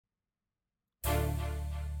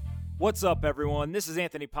What's up, everyone? This is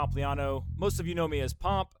Anthony Pompliano. Most of you know me as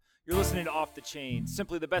Pomp. You're listening to Off the Chain,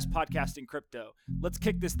 simply the best podcast in crypto. Let's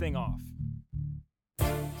kick this thing off.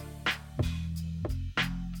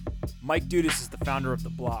 Mike Dudas is the founder of The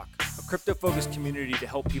Block, a crypto-focused community to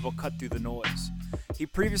help people cut through the noise. He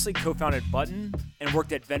previously co-founded Button and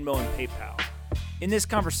worked at Venmo and PayPal. In this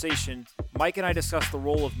conversation, Mike and I discuss the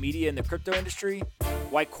role of media in the crypto industry,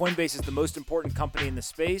 why Coinbase is the most important company in the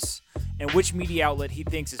space, and which media outlet he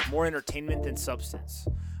thinks is more entertainment than substance.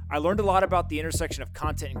 I learned a lot about the intersection of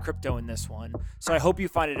content and crypto in this one, so I hope you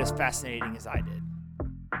find it as fascinating as I did.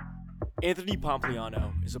 Anthony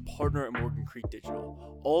Pompliano is a partner at Morgan Creek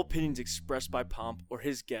Digital. All opinions expressed by Pomp or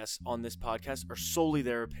his guests on this podcast are solely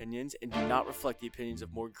their opinions and do not reflect the opinions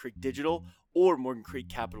of Morgan Creek Digital or Morgan Creek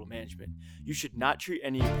Capital Management. You should not treat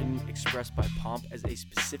any opinion expressed by Pomp as a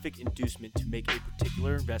specific inducement to make a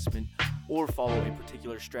particular investment or follow a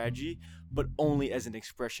particular strategy, but only as an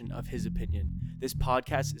expression of his opinion. This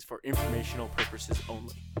podcast is for informational purposes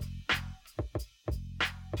only.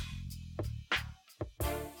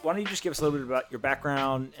 Why don't you just give us a little bit about your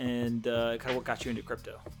background and kind of what got you into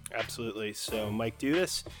crypto? Absolutely. So Mike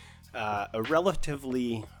Dudas, a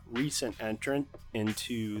relatively recent entrant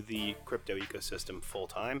into the crypto ecosystem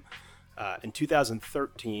full-time. In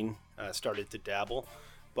 2013, started to dabble,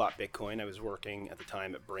 bought Bitcoin. I was working at the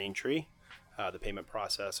time at Braintree, the payment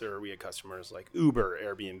processor. We had customers like Uber,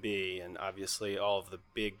 Airbnb, and obviously all of the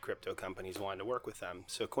big crypto companies wanted to work with them.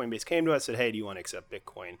 So Coinbase came to us and said, hey, do you want to accept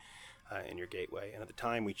Bitcoin in your gateway? And at the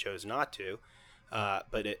time we chose not to,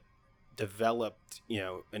 but it developed,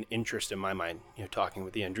 an interest in my mind, talking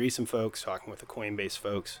with the Andreessen folks, talking with the Coinbase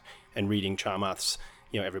folks, and reading Chamath's,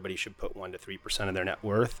 everybody should put 1% to 3% of their net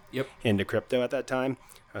worth into crypto at that time.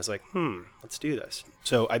 I was like, let's do this.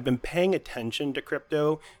 So I've been paying attention to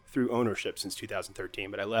crypto through ownership since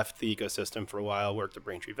 2013, but I left the ecosystem for a while, worked at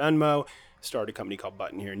Braintree Venmo, started a company called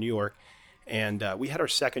Button here in New York, and we had our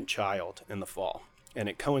second child in the fall. And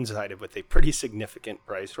it coincided with a pretty significant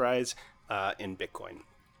price rise in Bitcoin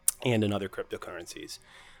and in other cryptocurrencies.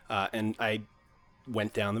 And I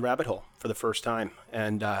went down the rabbit hole for the first time.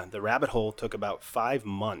 And the rabbit hole took about 5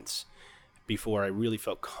 months before I really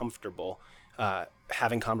felt comfortable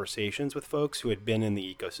having conversations with folks who had been in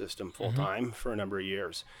the ecosystem full time for a number of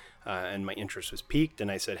years. And my interest was piqued. And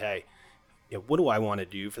I said, hey, what do I want to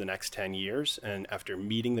do for the next 10 years? And after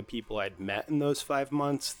meeting the people I'd met in those 5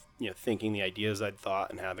 months, thinking the ideas I'd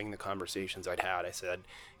thought and having the conversations I'd had, I said,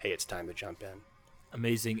 hey, it's time to jump in.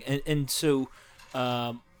 Amazing. And so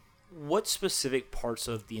what specific parts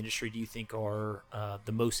of the industry do you think are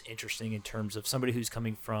the most interesting in terms of somebody who's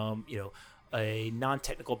coming from, a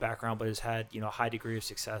non-technical background, but has had, a high degree of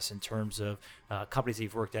success in terms of companies that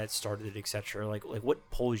you've worked at, started, et cetera? Like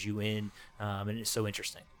what pulls you in and it's so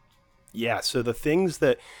interesting? Yeah. So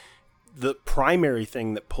the primary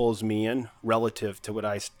thing that pulls me in relative to what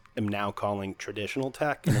I am now calling traditional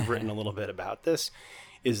tech, and I've written a little bit about this,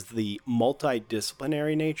 is the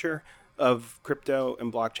multidisciplinary nature of crypto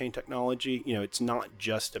and blockchain technology. It's not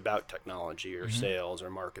just about technology or sales or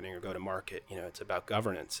marketing or go-to-market. It's about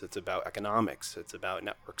governance. It's about economics. It's about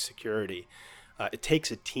network security. It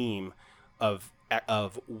takes a team of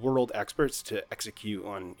world experts to execute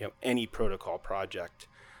on any protocol project.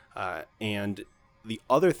 And the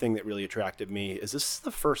other thing that really attracted me is this is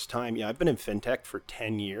the first time, I've been in fintech for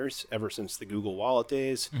 10 years, ever since the Google Wallet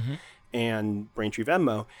days and Braintree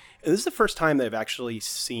Venmo. And this is the first time that I've actually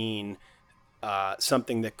seen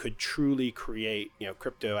something that could truly create,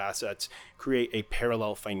 crypto assets, create a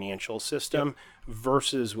parallel financial system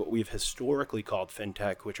versus what we've historically called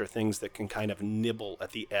fintech, which are things that can kind of nibble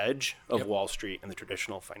at the edge of Wall Street and the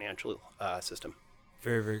traditional financial system.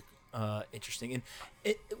 Very, very interesting.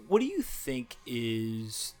 And what do you think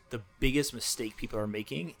is the biggest mistake people are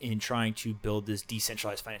making in trying to build this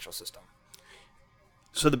decentralized financial system?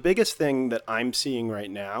 So the biggest thing that I'm seeing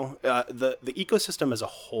right now, the ecosystem as a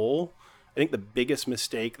whole, I think the biggest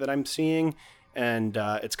mistake that I'm seeing, and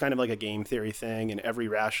it's kind of like a game theory thing, and every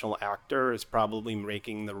rational actor is probably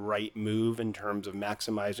making the right move in terms of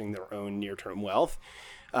maximizing their own near-term wealth.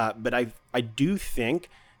 But I do think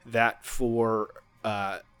that for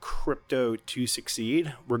crypto to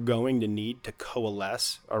succeed, we're going to need to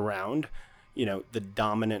coalesce around, the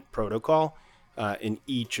dominant protocol in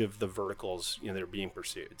each of the verticals that are being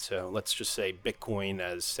pursued. So let's just say Bitcoin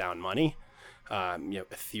as sound money,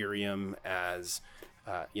 Ethereum as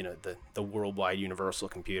the worldwide universal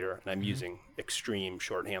computer, and I'm using extreme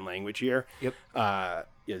shorthand language here.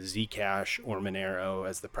 Zcash or Monero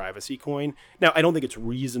as the privacy coin. Now, I don't think it's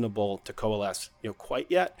reasonable to coalesce, quite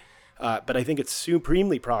yet, but I think it's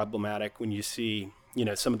supremely problematic when you see,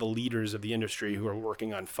 some of the leaders of the industry who are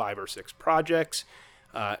working on 5 or 6 projects.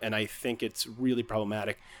 And I think it's really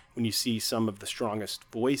problematic when you see some of the strongest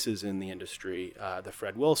voices in the industry, the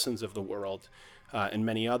Fred Wilsons of the world, and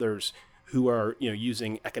many others who are,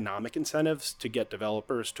 using economic incentives to get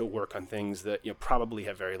developers to work on things that, probably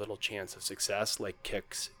have very little chance of success, like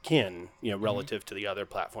Kik's Kin, relative to the other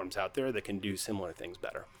platforms out there that can do similar things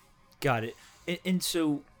better. Got it. And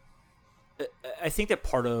so I think that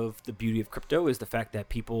part of the beauty of crypto is the fact that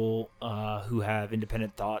people who have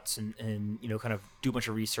independent thoughts and kind of do a bunch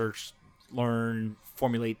of research, learn,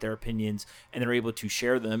 formulate their opinions, and they're able to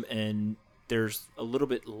share them. And there's a little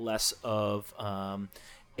bit less of kind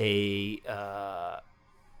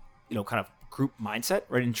of group mindset,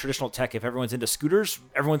 right? In traditional tech, if everyone's into scooters,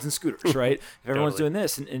 everyone's in scooters, right? If everyone's doing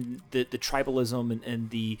this, and the tribalism and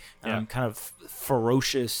the kind of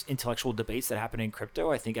ferocious intellectual debates that happen in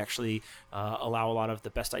crypto, I think actually allow a lot of the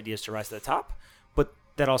best ideas to rise to the top. But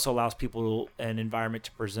that also allows people an environment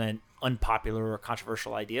to present unpopular or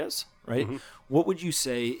controversial ideas, right? Mm-hmm. What would you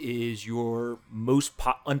say is your most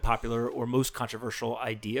unpopular or most controversial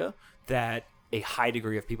idea that a high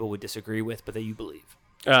degree of people would disagree with, but that you believe?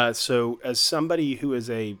 So as somebody who is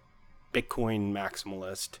a Bitcoin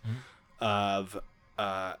maximalist,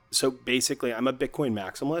 so basically I'm a Bitcoin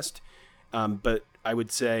maximalist, but I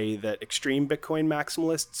would say that extreme Bitcoin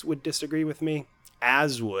maximalists would disagree with me,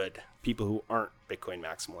 as would people who aren't Bitcoin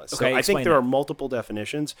maximalists. Okay, so I think there are multiple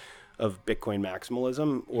definitions of Bitcoin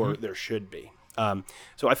maximalism, or there should be.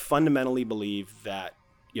 So I fundamentally believe that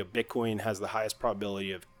Bitcoin has the highest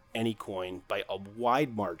probability of any coin by a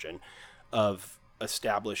wide margin of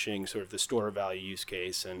establishing sort of the store of value use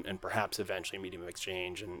case and perhaps eventually medium of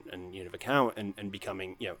exchange and unit of account and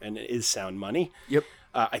becoming, and it is sound money. Yep.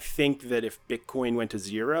 I think that if Bitcoin went to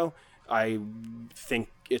zero, I think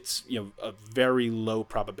it's, a very low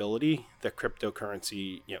probability that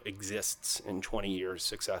cryptocurrency, exists in 20 years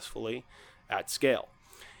successfully at scale.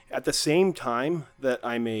 At the same time that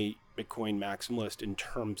I'm a Bitcoin maximalist in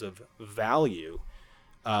terms of value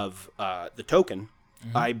of the token,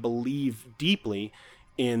 I believe deeply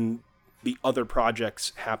in the other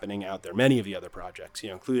projects happening out there, many of the other projects,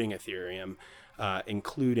 including Ethereum,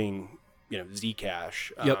 including,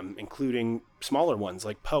 Zcash, including smaller ones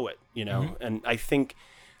like Poet, and I think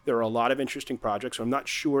there are a lot of interesting projects. So I'm not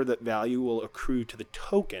sure that value will accrue to the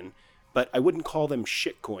token, but I wouldn't call them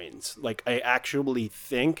shit coins. Like, I actually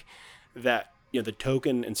think that the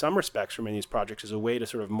token, in some respects, for many of these projects, is a way to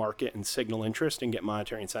sort of market and signal interest and get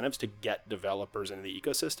monetary incentives to get developers into the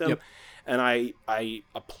ecosystem. Yep. And I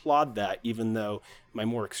applaud that, even though my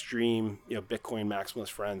more extreme, Bitcoin maximalist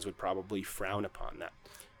friends would probably frown upon that.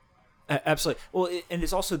 Absolutely. Well, and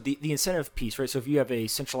it's also the incentive piece, right? So if you have a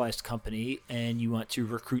centralized company and you want to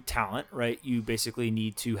recruit talent, right, you basically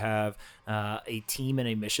need to have a team and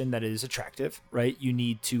a mission that is attractive, right? You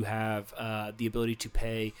need to have the ability to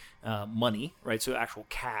pay money, right? So actual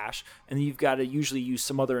cash. And then you've got to usually use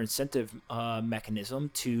some other incentive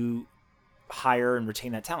mechanism to hire and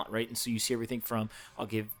retain that talent, right? And so you see everything from I'll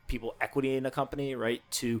give people equity in a company, right,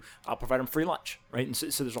 to I'll provide them free lunch, right? And so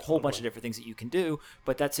there's a whole bunch of different things that you can do,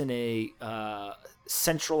 but that's in a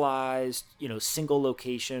centralized, single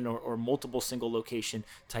location or multiple single location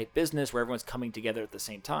type business where everyone's coming together at the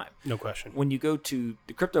same time. No question. When you go to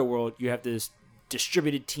the crypto world, you have this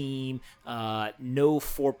distributed team, no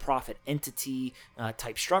for-profit entity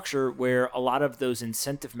type structure where a lot of those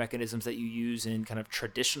incentive mechanisms that you use in kind of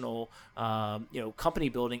traditional, company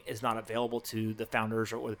building is not available to the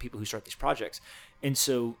founders or the people who start these projects. And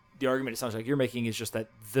so the argument, it sounds like you're making, is just that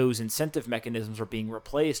those incentive mechanisms are being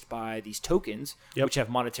replaced by these tokens, which have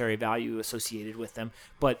monetary value associated with them,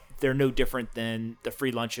 but they're no different than the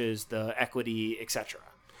free lunches, the equity, etc.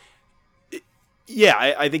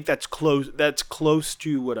 Yeah, I think that's close. That's close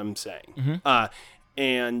to what I'm saying.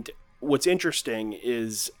 And what's interesting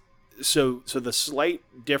is, so the slight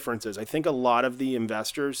difference is, I think a lot of the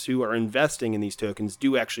investors who are investing in these tokens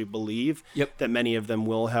do actually believe that many of them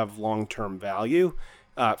will have long-term value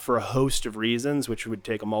for a host of reasons, which would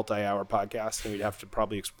take a multi-hour podcast, and we'd have to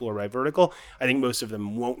probably explore by vertical. I think most of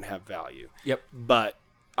them won't have value. But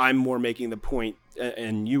I'm more making the point,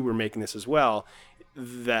 and you were making this as well,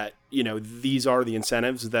 that these are the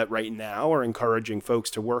incentives that right now are encouraging folks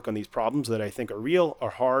to work on these problems that I think are real,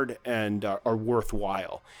 are hard, and are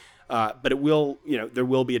worthwhile. But it will, there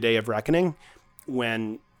will be a day of reckoning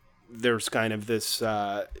when there's kind of this,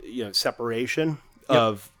 separation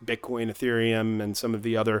of Bitcoin, Ethereum, and some of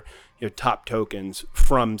the other, top tokens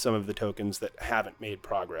from some of the tokens that haven't made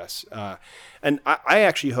progress. And I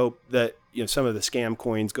actually hope that, some of the scam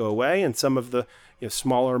coins go away and some of the,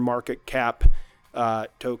 smaller market cap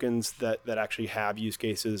tokens that actually have use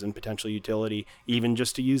cases and potential utility, even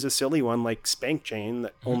just to use a silly one like Spank Chain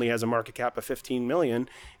that only has a market cap of 15 million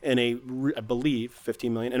in I believe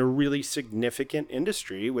 15 million in a really significant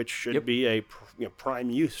industry, which should be a prime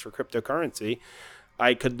use for cryptocurrency.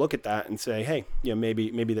 I could look at that and say, hey,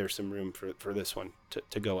 maybe there's some room for this one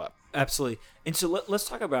to go up. Absolutely. And so let's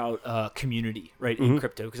talk about community, right, in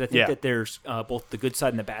crypto, because I think that there's both the good side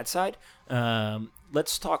and the bad side.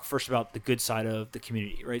 Let's talk first about the good side of the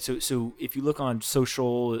community, right? So if you look on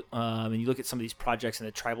social and you look at some of these projects and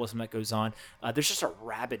the tribalism that goes on, there's just a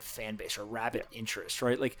rabid fan base or rabid interest,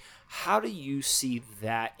 right? Like, how do you see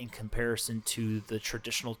that in comparison to the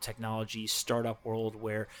traditional technology startup world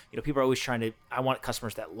where, people are always I want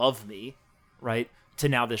customers that love me, right? To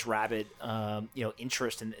now this rabid,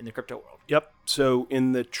 interest in the crypto world. Yep. So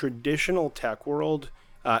in the traditional tech world,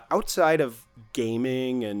 outside of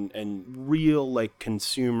gaming and real like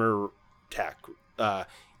consumer tech,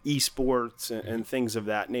 esports and things of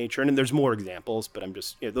that nature, and there's more examples, but I'm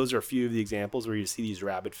just those are a few of the examples where you see these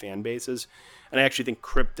rabid fan bases, and I actually think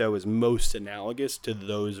crypto is most analogous to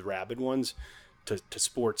those rabid ones, to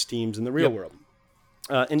sports teams in the real world.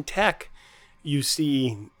 In tech, you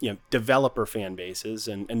see, developer fan bases,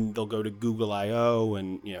 and they'll go to Google I/O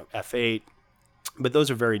and F8, but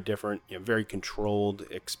those are very different, very controlled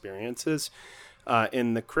experiences.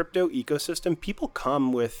 In the crypto ecosystem, people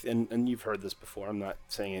come with, and you've heard this before. I'm not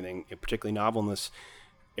saying anything particularly novel in this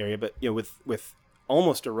area, but with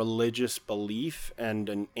almost a religious belief and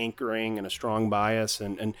an anchoring and a strong bias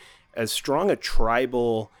and as strong a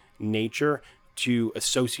tribal nature to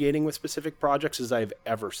associating with specific projects as I've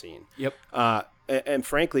ever seen. Yep. And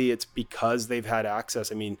frankly, it's because they've had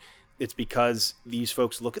access. I mean, it's because these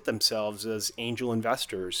folks look at themselves as angel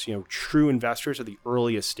investors, true investors at the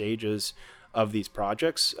earliest stages of these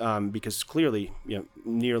projects, because clearly,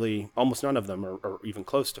 nearly almost none of them are even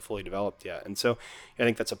close to fully developed yet. And so I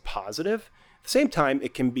think that's a positive. At the same time,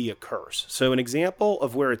 it can be a curse. So an example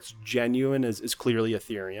of where it's genuine is clearly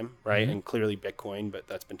Ethereum, right? And clearly Bitcoin, but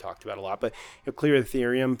that's been talked about a lot. But clear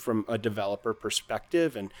Ethereum from a developer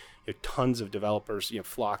perspective, and tons of developers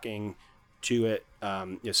flocking to it.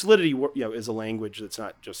 Solidity is a language that's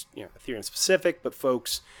not just Ethereum specific, but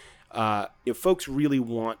folks really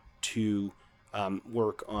want to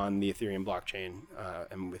work on the Ethereum blockchain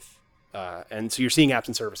and so you're seeing apps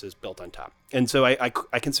and services built on top. And so I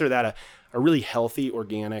consider that a really healthy,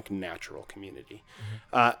 organic, natural community.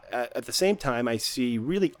 At the same time, I see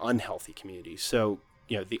really unhealthy communities. So,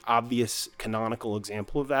 the obvious canonical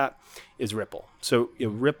example of that is Ripple. So,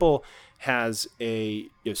 Ripple has a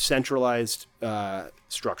centralized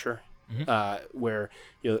structure where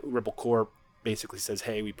Ripple Corp basically says,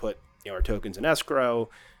 hey, we put our tokens in escrow,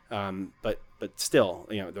 but still,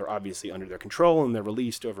 they're obviously under their control and they're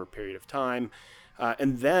released over a period of time.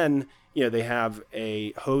 And then, they have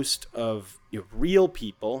a host of real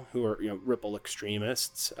people who are Ripple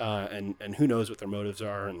extremists, and who knows what their motives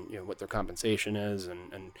are and what their compensation is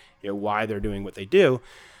and why they're doing what they do.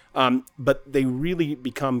 But they really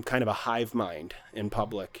become kind of a hive mind in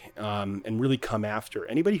public, and really come after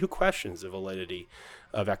anybody who questions the validity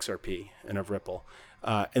of XRP and of Ripple.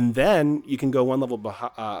 And then you can go one level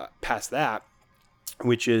past that,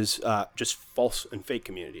 which is just false and fake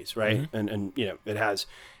communities, right? And it has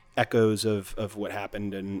echoes of what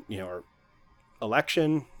happened in our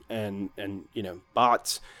election and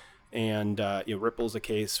bots. And Ripple's a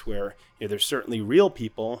case where there's certainly real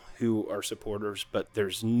people who are supporters, but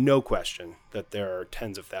there's no question that there are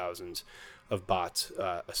tens of thousands of bots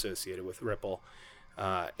associated with Ripple.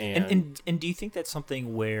 And do you think that's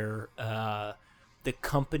something where the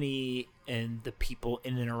company and the people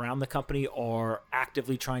in and around the company are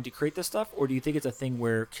actively trying to create this stuff? Or do you think it's a thing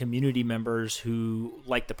where community members who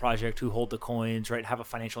like the project, who hold the coins, right, have a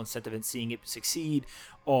financial incentive in seeing it succeed,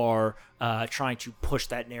 are trying to push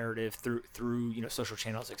that narrative through social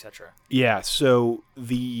channels, etc.? Yeah. So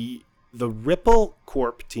the Ripple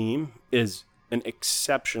Corp team is an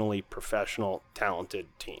exceptionally professional, talented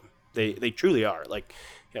team. They truly are. Like,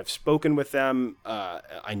 I've spoken with them.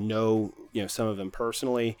 I know some of them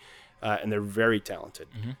personally, and they're very talented.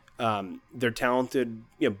 They're talented,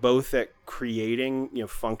 both at creating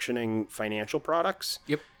functioning financial products.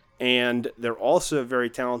 Yep. And they're also very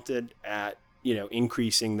talented at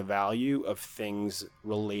increasing the value of things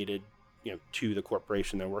related to the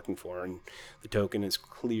corporation they're working for, and the token is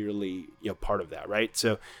clearly part of that, right?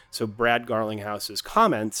 So Brad Garlinghouse's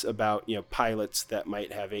comments about pilots that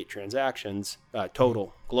might have 8 transactions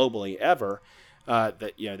total globally ever,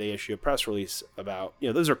 that they issue a press release about,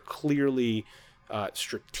 those are clearly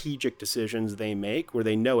strategic decisions they make where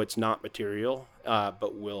they know it's not material,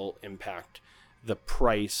 but will impact the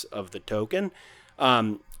price of the token.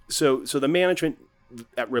 So the management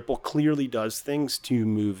at Ripple clearly does things to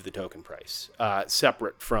move the token price,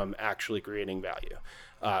 separate from actually creating value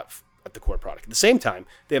at the core product. At the same time,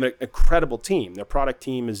 they have an incredible team. Their product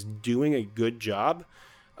team is doing a good job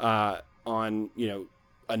on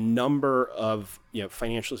a number of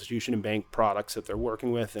financial institution and bank products that they're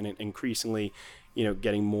working with, and increasingly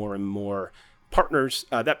getting more and more partners.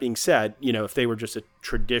 That being said, if they were just a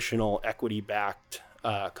traditional equity-backed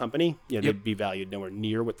company, they'd be valued nowhere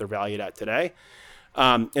near what they're valued at today.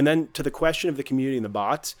 And then to the question of the community and the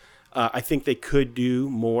bots, I think they could do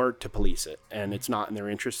more to police it, and it's not in their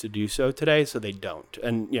interest to do so today, so they don't.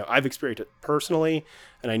 And I've experienced it personally,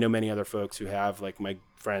 and I know many other folks who have, like my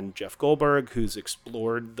friend Jeff Goldberg, who's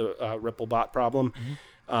explored the Ripple bot problem.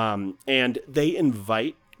 And they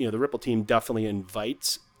invite, the Ripple team definitely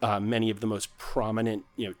invites many of the most prominent,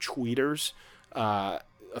 tweeters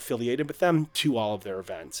affiliated with them to all of their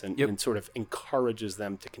events, and sort of encourages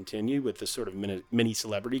them to continue with this sort of mini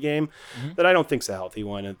celebrity game that I don't think is a healthy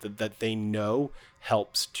one, and that they know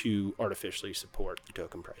helps to artificially support the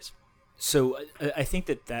token price. So I think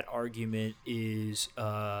that argument is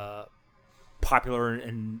popular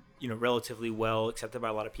and relatively well accepted by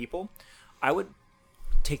a lot of people. I would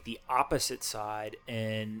take the opposite side,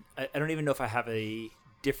 and I don't even know if I have a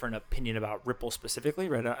different opinion about Ripple specifically,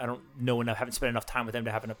 right? I don't know enough, haven't spent enough time with them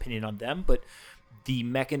to have an opinion on them, but the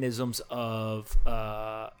mechanisms of,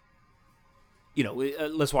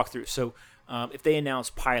 let's walk through. So if they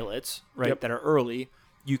announce pilots, right, that are early,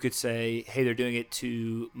 you could say, hey, they're doing it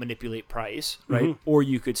to manipulate price, right? Or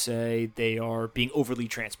you could say they are being overly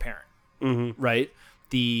transparent, right?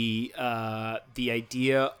 The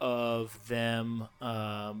idea of them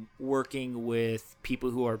working with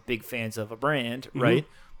people who are big fans of a brand, right?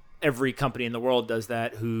 Every company in the world does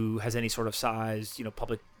that who has any sort of size,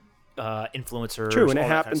 public influencer. True, and it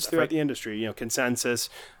happens throughout the industry. Consensus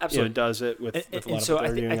does it with a lot of so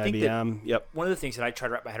people doing IBM. One of the things that I try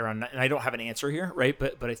to wrap my head around, and I don't have an answer here, right?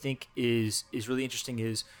 But I think is really interesting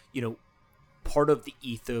is, part of the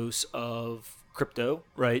ethos of crypto,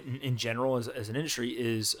 right, in general as an industry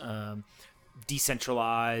is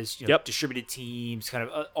decentralized, distributed teams, kind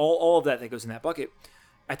of all of that goes in that bucket.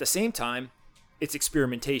 At the same time, it's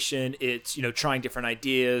experimentation, it's trying different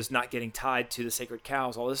ideas, not getting tied to the sacred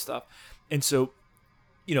cows, all this stuff. And so,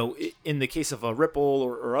 in the case of a Ripple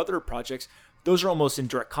or other projects, those are almost in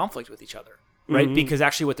direct conflict with each other. Right, because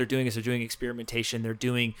actually what they're doing is they're doing experimentation. They're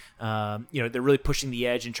doing, they're really pushing the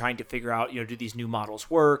edge and trying to figure out, do these new models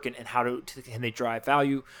work and how can they drive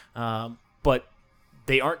value? But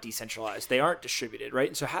they aren't decentralized. They aren't distributed, right?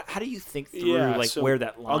 And so how do you think through where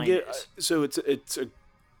that line is? So it's a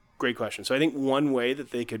great question. So I think one way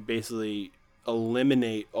that they could basically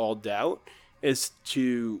eliminate all doubt is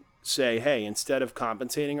to say, hey, instead of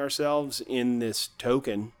compensating ourselves in this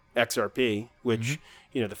token XRP, which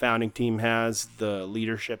the founding team has, the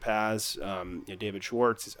leadership has, David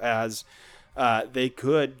Schwartz has, they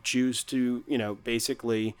could choose to,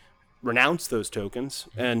 basically renounce those tokens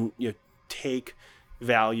and take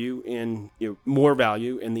value in, more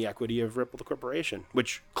value in the equity of Ripple the corporation,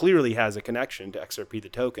 which clearly has a connection to XRP the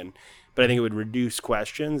token. But I think it would reduce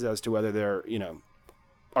questions as to whether there,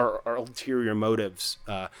 are ulterior motives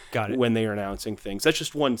when they are announcing things. That's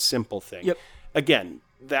just one simple thing. Again,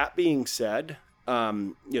 that being said,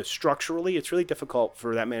 structurally, it's really difficult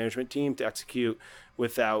for that management team to execute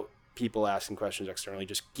without people asking questions externally,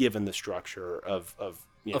 just given the structure of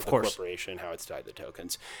the corporation, how it's tied to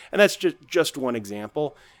tokens. And that's just one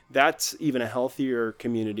example. That's even a healthier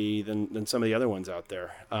community than some of the other ones out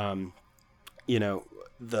there.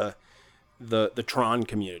 The Tron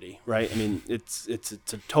community, right? I mean, it's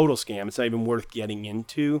a total scam. It's not even worth getting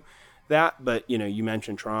into that. But you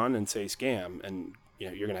mentioned Tron and say scam, and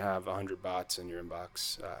you're going to have 100 bots in your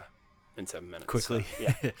inbox in 7 minutes. Quickly.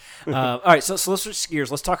 So, all right, so let's switch gears.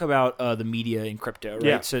 Let's talk about the media in crypto, right?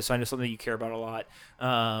 Yeah. So I know something you care about a lot.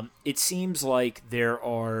 It seems like there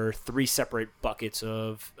are 3 separate buckets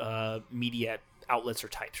of media outlets or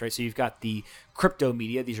types, right? So you've got the crypto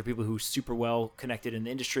media. These are people who are super well connected in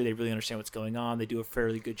the industry. They really understand what's going on. They do a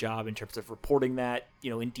fairly good job in terms of reporting that,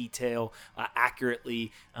 in detail,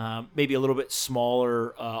 accurately, maybe a little bit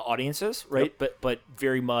smaller audiences, right? But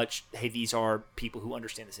very much, hey, these are people who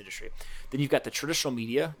understand this industry. Then you've got the traditional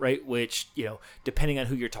media, right? Which, depending on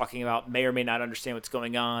who you're talking about, may or may not understand what's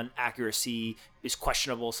going on. Accuracy is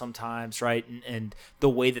questionable sometimes, right? And the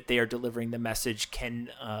way that they are delivering the message can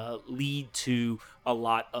lead to a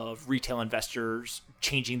lot of retail investors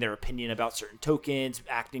changing their opinion about certain tokens,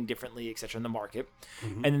 acting differently, et cetera, in the market.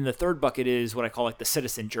 And then the third bucket is what I call like the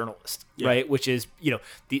citizen journalist, right? Which is,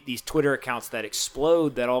 these Twitter accounts that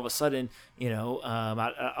explode that all of a sudden,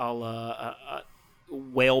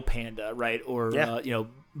 Whale Panda, right? Or,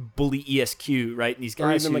 Bully ESQ, right? And these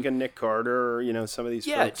guys, or even like a Nick Carter, or some of these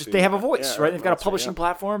folks just they have a voice, right? They've got a publishing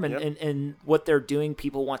platform, and, Yep. and what they're doing,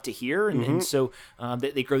 people want to hear, and so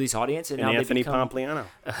they grow these audience. And now Anthony they become, Pompliano.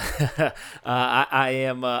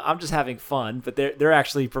 I'm just having fun, but they're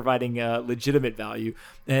actually providing legitimate value,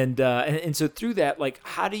 and so through that, like,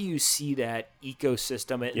 how do you see that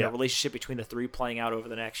ecosystem and the relationship between the three playing out over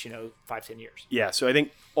the next 5-10 years? Yeah, so I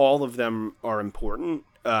think all of them are important.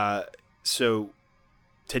 So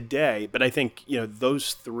today, but I think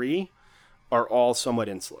those three are all somewhat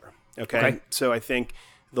insular. Okay, so I think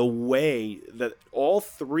the way that all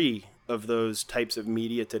three of those types of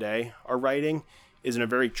media today are writing is in a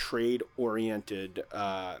very trade-oriented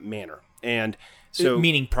manner, and so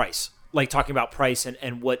meaning price. Like talking about price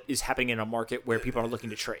and what is happening in a market where people are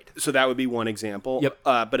looking to trade. So that would be one example. Yep.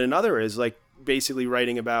 But another is like basically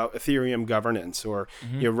writing about Ethereum governance, or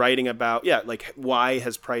writing about like why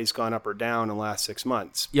has price gone up or down in the last 6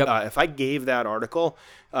 months. Yep. If I gave that article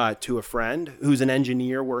to a friend who's an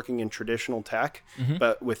engineer working in traditional tech,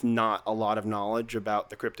 but with not a lot of knowledge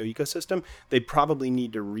about the crypto ecosystem, they'd probably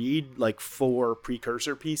need to read like 4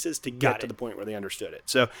 precursor pieces to get to the point where they understood it.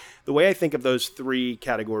 So the way I think of those 3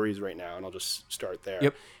 categories right now, and I'll just start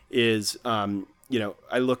there, is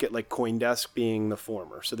I look at like CoinDesk being the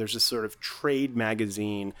former. So there's this sort of trade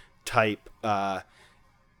magazine type of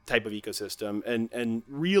ecosystem, and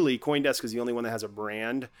really CoinDesk is the only one that has a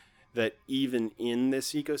brand that even in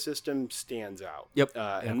this ecosystem stands out.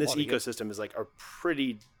 And this ecosystem is like a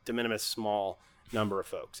pretty de minimis small number of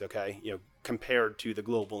folks. Okay, compared to the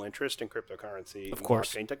global interest in cryptocurrency, of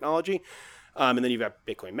course, blockchain technology, and then you've got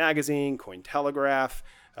Bitcoin Magazine, Cointelegraph.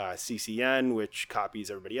 CCN, which copies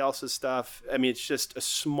everybody else's stuff. I mean, it's just a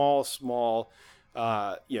small, it's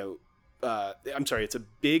a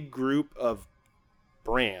big group of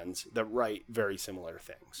brands that write very similar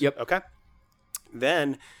things. Okay.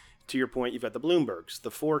 Then, to your point, you've got the Bloombergs, the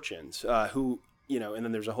Fortunes, who, and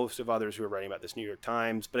then there's a host of others who are writing about this, New York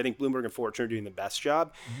Times, but I think Bloomberg and Fortune are doing the best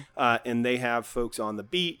job. And they have folks on the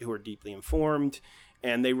beat who are deeply informed.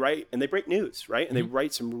 And they write and they break news, right? And they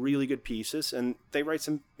write some really good pieces, and they write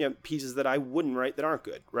some pieces that I wouldn't write that aren't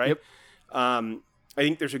good, right? I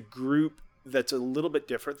think there's a group that's a little bit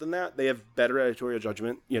different than that. They have better editorial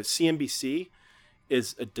judgment. CNBC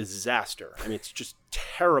is a disaster. I mean, it's just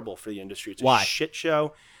terrible for the industry. It's a shit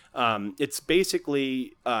show. It's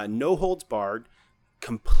basically no holds barred,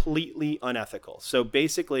 completely unethical. So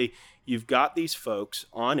basically, you've got these folks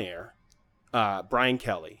on air, Brian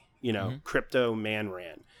Kelly, Crypto Man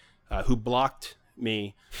Ran, who blocked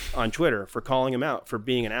me on Twitter for calling him out for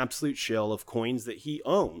being an absolute shill of coins that he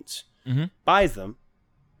owns, buys them,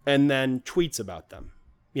 and then tweets about them,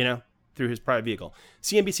 through his private vehicle.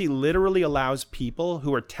 CNBC literally allows people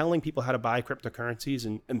who are telling people how to buy cryptocurrencies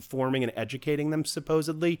and informing and educating them,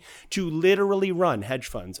 supposedly, to literally run hedge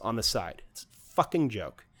funds on the side. It's a fucking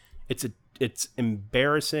joke. It's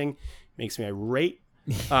embarrassing, makes me irate,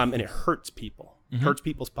 and it hurts people. Hurts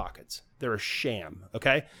people's pockets. They're a sham,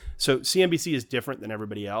 okay? So CNBC is different than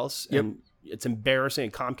everybody else, and it's embarrassing,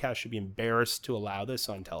 and Comcast should be embarrassed to allow this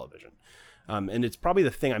on television. And it's probably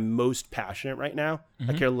the thing I'm most passionate right now.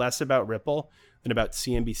 I care less about Ripple than about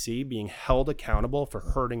CNBC being held accountable for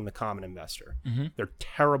hurting the common investor. They're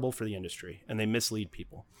terrible for the industry, and they mislead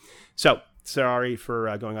people. So, sorry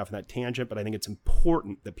for going off on that tangent, but I think it's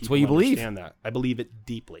important that people understand that. I believe it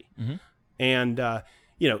deeply. And,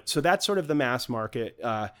 so that's sort of the mass market.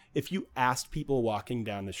 If you asked people walking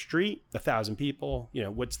down the street, 1,000 people,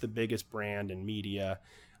 what's the biggest brand and media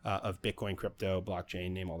of Bitcoin, crypto,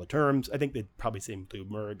 blockchain, name all the terms, I think they'd probably say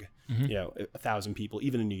Bloomberg, 1,000 people,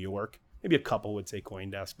 even in New York. Maybe a couple would say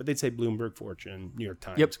CoinDesk, but they'd say Bloomberg, Fortune, New York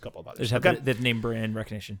Times, a couple of others. Just have the name brand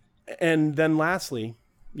recognition. And then lastly,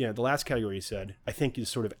 the last category you said, I think is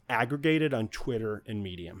sort of aggregated on Twitter and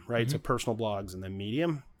Medium, right? So personal blogs and then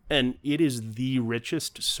Medium. And it is the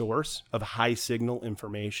richest source of high signal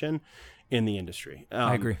information in the industry.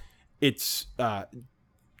 I agree. It's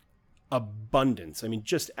abundance. I mean,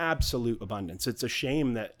 just absolute abundance. It's a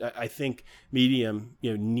shame that I think Medium,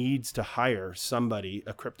 needs to hire somebody,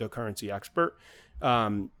 a cryptocurrency expert,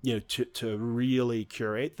 to really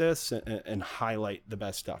curate this and highlight the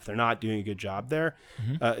best stuff. They're not doing a good job there.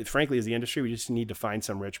 Frankly, as the industry, we just need to find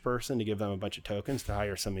some rich person to give them a bunch of tokens to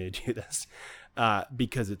hire somebody to do this,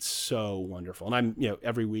 because it's so wonderful. And I'm,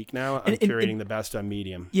 every week now, I'm curating the best on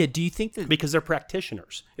Medium. Yeah. Do you think that because they're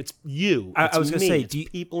practitioners? It's you. I was going to say, it's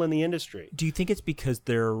people in the industry. Do you think it's because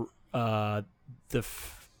they're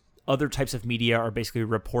other types of media are basically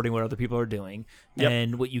reporting what other people are doing,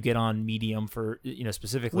 and what you get on Medium for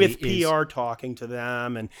specifically with PR talking to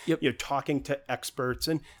them and talking to experts,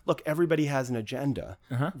 and look, everybody has an agenda.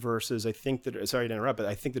 Versus, I think that, sorry to interrupt, but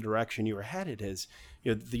I think the direction you were headed is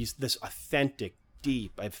this authentic,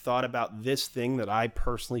 deep. I've thought about this thing that I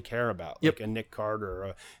personally care about, like a Nick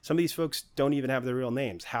Carter. Some of these folks don't even have their real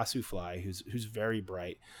names. Hasufly, who's very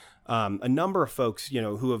bright. A number of folks,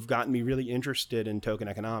 who have gotten me really interested in token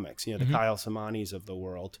economics, the Kyle Samanis of the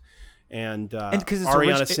world, and because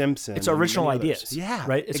Ariana Simpson. It's original ideas. Yeah.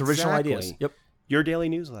 Right. It's original ideas. Yep. Your daily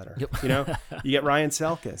newsletter. Yep. You get Ryan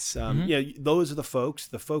Selkis. Those are the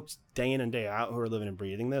folks day in and day out who are living and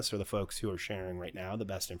breathing this, are the folks who are sharing right now the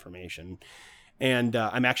best information. And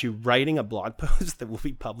I'm actually writing a blog post that will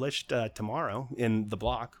be published tomorrow in The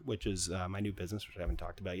Block, which is my new business, which I haven't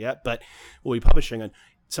talked about yet, but we'll be publishing on.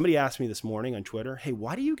 Somebody asked me this morning on Twitter, hey,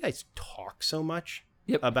 why do you guys talk so much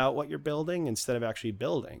about what you're building instead of actually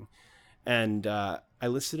building? And I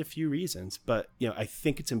listed a few reasons, but I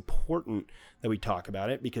think it's important that we talk about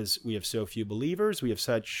it because we have so few believers. We have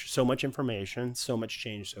so much information, so much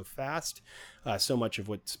change so fast. So much of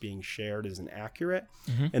what's being shared isn't accurate.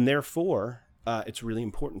 And therefore, it's really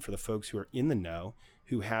important for the folks who are in the know,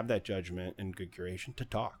 who have that judgment and good curation, to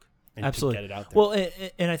talk. And absolutely. To get it out there. Well,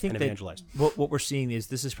 and I think that evangelize. What we're seeing is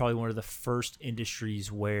this is probably one of the first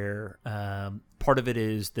industries where part of it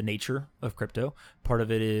is the nature of crypto. Part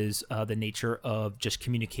of it is the nature of just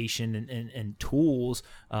communication and tools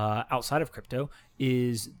outside of crypto.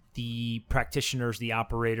 Is the practitioners, the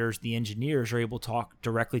operators, the engineers are able to talk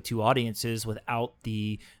directly to audiences without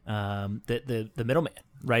the middleman,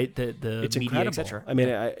 right? The it's media, incredible. etc. I mean,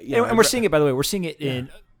 and we're seeing it. By the way, we're seeing it in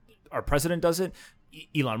our president does it.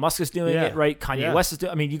 Elon Musk is doing it, right? Kanye West is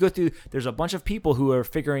doing it. I mean, you go through, there's a bunch of people who are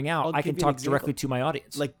figuring out, I can talk directly to my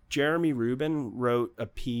audience. Like Jeremy Rubin wrote a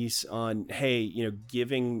piece on,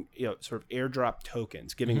 giving, sort of airdrop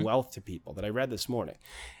tokens, giving wealth to people, that I read this morning.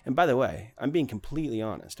 And by the way, I'm being completely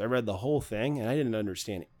honest. I read the whole thing and I didn't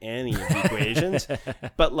understand any of the equations,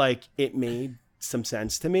 but it made some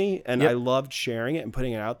sense to me, and I loved sharing it and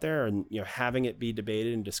putting it out there, and having it be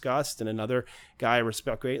debated and discussed. And another guy I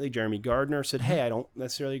respect greatly, Jeremy Gardner, said, hey, I don't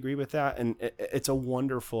necessarily agree with that. And it's a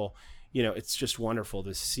wonderful, it's just wonderful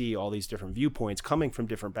to see all these different viewpoints coming from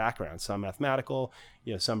different backgrounds, some mathematical,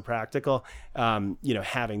 some practical,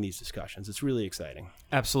 having these discussions. It's really exciting.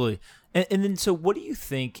 Absolutely. And then, so what do you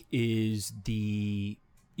think is the,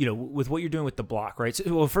 with what you're doing with The Block, right?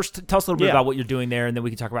 So, well, first tell us a little bit about what you're doing there, and then we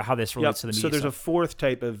can talk about how this relates to the media. So there's stuff. a fourth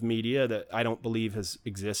type of media that I don't believe has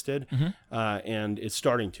existed, and it's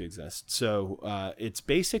starting to exist. So it's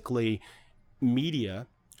basically media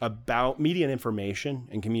about media and information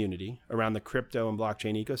and community around the crypto and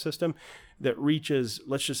blockchain ecosystem that reaches,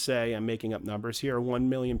 let's just say, I'm making up numbers here, 1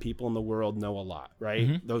 million people in the world know a lot,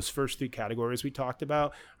 right? Those first three categories we talked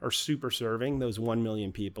about are super serving those 1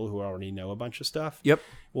 million people who already know a bunch of stuff.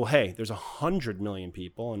 Well, hey, there's 100 million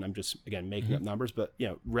people, and I'm just, again, making up numbers, but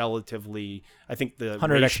relatively, I think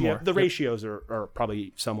the ratios are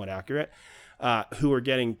probably somewhat accurate. Who are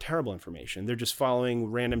getting terrible information. They're just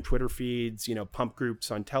following random Twitter feeds, pump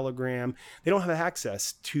groups on Telegram. They don't have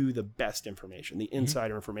access to the best information, the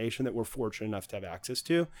insider information that we're fortunate enough to have access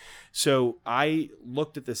to. So I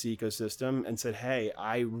looked at this ecosystem and said, hey,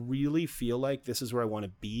 I really feel like this is where I want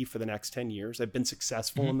to be for the next 10 years. I've been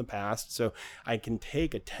successful in the past, so I can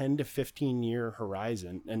take a 10 to 15 year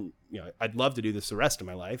horizon, and I'd love to do this the rest of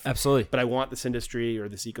my life. Absolutely. But I want this industry or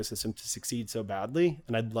this ecosystem to succeed so badly,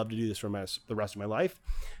 and I'd love to do this for the rest of my life.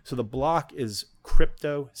 So The Block is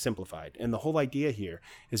crypto simplified. And the whole idea here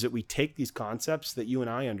is that we take these concepts that you and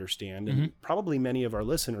I understand, and probably many of our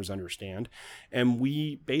listeners understand, and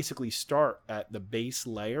we basically start at the base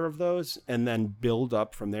layer of those and then build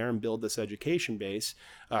up from there and build this education base,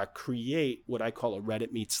 create what I call a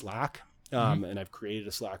Reddit meets Slack. And I've created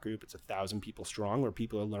a Slack group. It's 1,000 people strong, where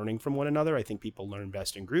people are learning from one another. I think people learn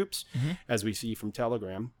best in groups, as we see from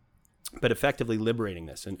Telegram, but effectively liberating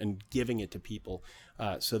this and giving it to people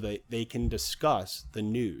so that they can discuss the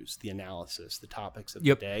news, the analysis, the topics of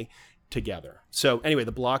the day together. So anyway,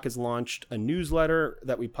 the block has launched a newsletter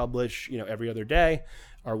that we publish, every other day.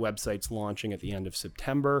 Our website's launching at the end of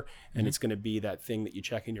September, and it's going to be that thing that you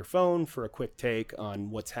check in your phone for a quick take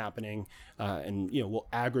on what's happening. And we'll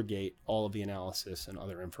aggregate all of the analysis and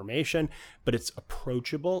other information, but it's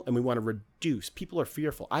approachable, and we want to reduce. People are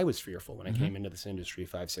fearful. I was fearful when I came into this industry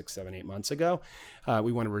 5, 6, 7, 8 months ago.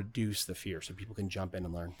 We want to reduce the fear so people can jump in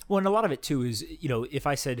and learn. Well, and a lot of it too is, if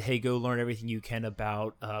I said, hey, go learn everything you can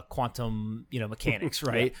about quantum, mechanics,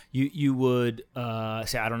 right? You would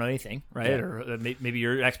say, I don't know anything, right? Yeah. Or maybe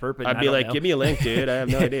you're an expert, but I'd be like, give me a link, dude. I have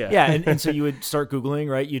no idea. Yeah. And so you would start Googling,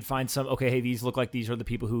 right? You'd find hey, these look like these are the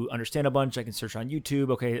people who understand a bunch. I can search on YouTube.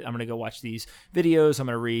 Okay, I'm going to go watch these videos. I'm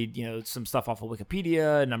going to read, some stuff off of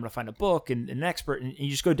Wikipedia, and I'm going to find a book and an expert. And you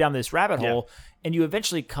just go down this rabbit hole, and you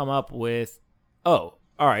eventually come up with, all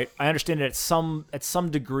right, I understand it at some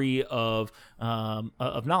degree of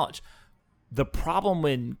knowledge. The problem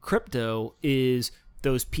in crypto is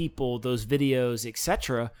those people, those videos,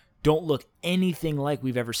 etc., don't look anything like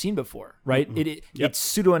we've ever seen before, right? It's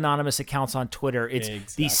pseudo-anonymous accounts on Twitter.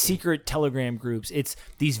 It's these secret Telegram groups. It's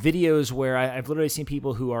these videos where I've literally seen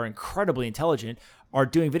people who are incredibly intelligent are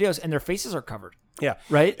doing videos and their faces are covered. Yeah.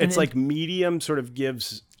 Right? It's like Medium sort of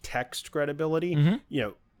gives text credibility.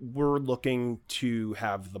 We're looking to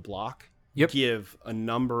have the block give a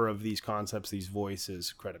number of these concepts, these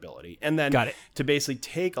voices, credibility. And then to basically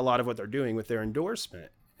take a lot of what they're doing with their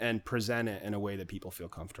endorsement and present it in a way that people feel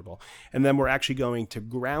comfortable. And then we're actually going to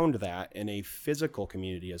ground that in a physical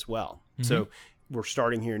community as well. So we're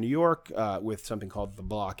starting here in New York with something called The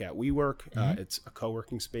Block at WeWork. It's a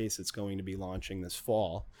co-working space that's going to be launching this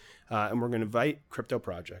fall. And we're going to invite crypto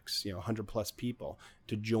projects, 100 plus people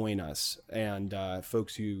to join us. And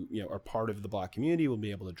folks who are part of the Block community will be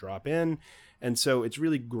able to drop in. And so it's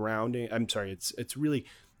really grounding. It's really...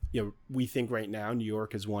 we think right now New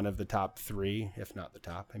York is one of the top 3, if not the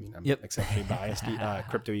top. I mean, I'm exceptionally biased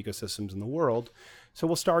crypto ecosystems in the world. So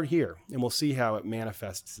we'll start here, and we'll see how it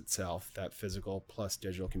manifests itself, that physical plus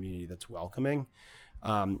digital community that's welcoming.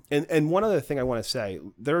 And one other thing I want to say,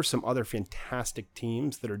 there are some other fantastic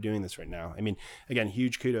teams that are doing this right now. I mean, again,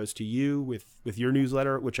 huge kudos to you with your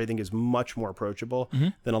newsletter, which I think is much more approachable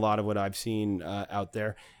than a lot of what I've seen out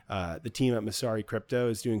there. The team at Masari Crypto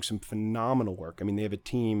is doing some phenomenal work. I mean, they have a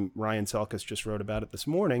team. Ryan Selkis just wrote about it this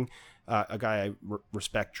morning, a guy I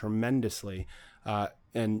respect tremendously.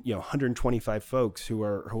 And 125 folks who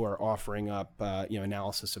are offering up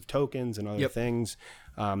analysis of tokens and other things.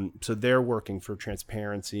 So they're working for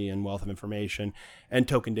transparency and wealth of information. And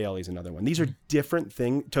Token Daily is another one. These are different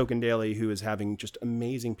things. Token Daily, who is having just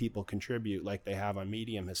amazing people contribute like they have on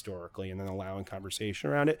Medium historically, and then allowing conversation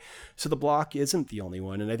around it. So the block isn't the only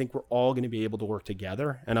one. And I think we're all going to be able to work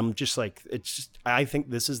together. And I'm just like, I think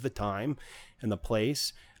this is the time and the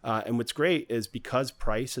place. And what's great is because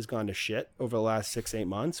price has gone to shit over the last 6-8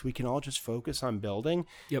 months, we can all just focus on building.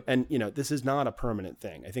 And, this is not a permanent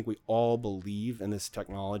thing. I think we all believe in this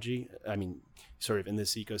technology. I mean, sort of in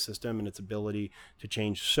this ecosystem and its ability to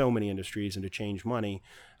change so many industries and to change money.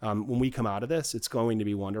 When we come out of this, it's going to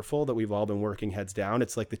be wonderful that we've all been working heads down.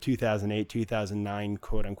 It's like the 2008, 2009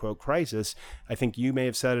 quote unquote crisis. I think you may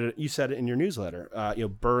have said it. You said it in your newsletter,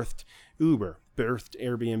 birthed Uber, birthed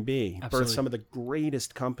Airbnb, birthed some of the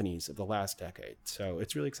greatest companies of the last decade. So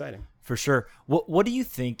it's really exciting. For sure. What do you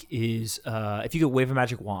think is, if you could wave a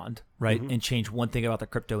magic wand, right, and change one thing about the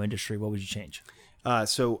crypto industry, what would you change?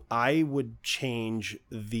 So I would change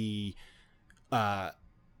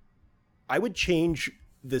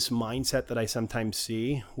this mindset that I sometimes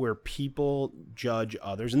see where people judge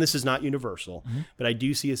others. And this is not universal, but I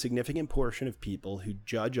do see a significant portion of people who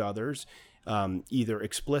judge others either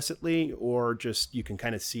explicitly or just you can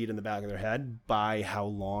kind of see it in the back of their head by how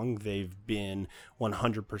long they've been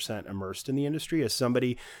 100% immersed in the industry. As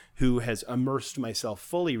somebody who has immersed myself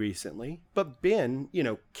fully recently, but been,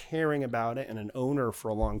 caring about it and an owner for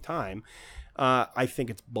a long time, I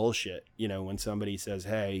think it's bullshit, when somebody says,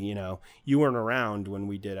 hey, you weren't around when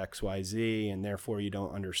we did X, Y, Z, and therefore you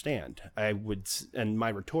don't understand. And my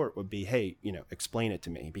retort would be, hey, explain it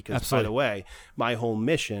to me. Because by the way, my whole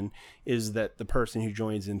mission is that the person who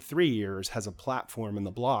joins in 3 years has a platform in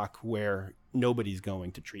the block where nobody's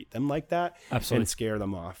going to treat them like that and scare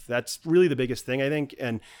them off. That's really the biggest thing, I think.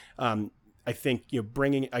 And, I think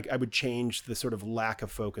I would change the sort of lack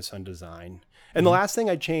of focus on design. And the last thing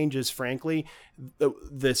I'd change is, frankly,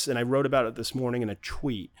 this, and I wrote about it this morning in a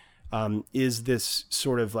tweet, is this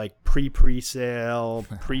sort of like pre-sale,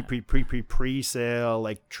 pre-sale,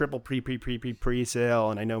 like triple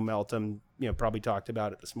pre-sale. And I know Meltem, probably talked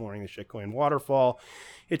about it this morning, the shitcoin waterfall.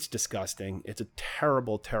 It's disgusting. It's a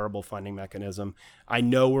terrible, terrible funding mechanism. I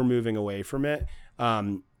know we're moving away from it.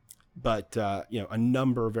 But a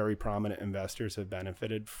number of very prominent investors have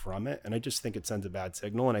benefited from it. And I just think it sends a bad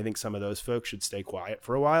signal. And I think some of those folks should stay quiet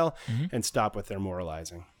for a while and stop with their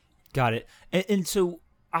moralizing. Got it. And so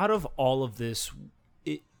out of all of this,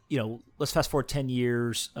 let's fast forward 10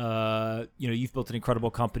 years. You've built an incredible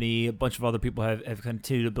company. A bunch of other people have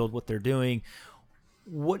continued to build what they're doing.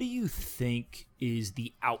 What do you think is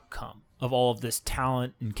the outcome of all of this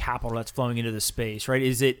talent and capital that's flowing into the space, right?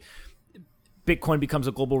 Is it Bitcoin becomes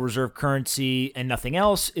a global reserve currency and nothing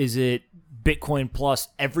else? Is it Bitcoin plus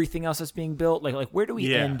everything else that's being built? Like where do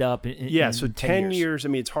we end up in so 10 years, I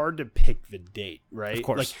mean, it's hard to pick the date, right? Of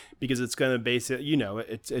course. Because it's going to base it,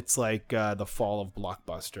 it's like the fall of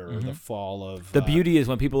Blockbuster or the fall of... The beauty is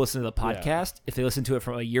when people listen to the podcast, if they listen to it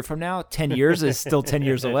from a year from now, 10 years is still 10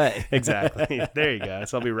 years away. Exactly. There you go.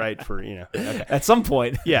 So I'll be right for, okay. At some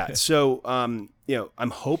point. Yeah. So,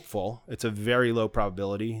 I'm hopeful. It's a very low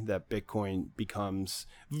probability that Bitcoin becomes,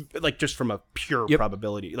 like, just from a pure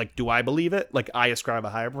probability. Like, do I believe it? Like, I ascribe a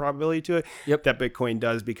higher probability to it. That Bitcoin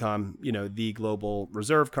does become, the global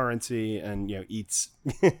reserve currency and, eats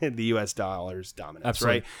the U.S. dollar's dominance.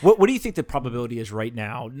 Absolutely. Right? What do you think the probability is right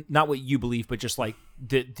now? Not what you believe, but just like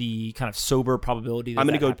the kind of sober probability that I'm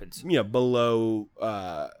going to go, happens. Below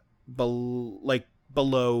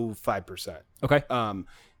 5%. Okay.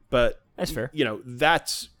 But that's fair.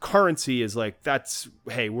 That's currency is like,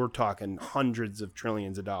 hey, we're talking hundreds of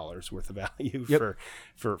trillions of dollars worth of value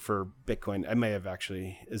for Bitcoin. I may have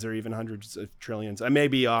actually, is there even hundreds of trillions? I may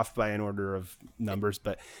be off by an order of numbers,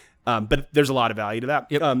 but there's a lot of value to that.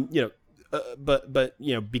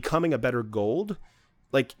 But becoming a better gold,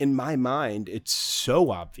 like in my mind, it's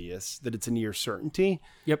so obvious that it's a near certainty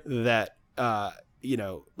that,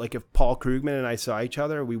 like if Paul Krugman and I saw each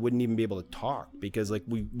other, we wouldn't even be able to talk because like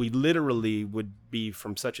we literally would be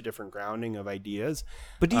from such a different grounding of ideas.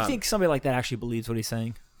 But do you think somebody like that actually believes what he's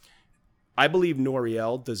saying? I believe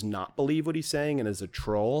Noriel does not believe what he's saying and is a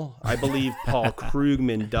troll. I believe Paul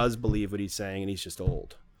Krugman does believe what he's saying and he's just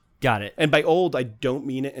old. Got it. And by old, I don't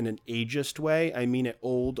mean it in an ageist way. I mean it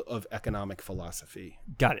old of economic philosophy.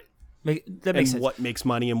 Got it. That makes sense. And what makes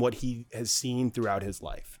money and what he has seen throughout his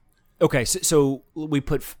life. Okay, so we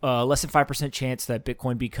put less than 5% chance that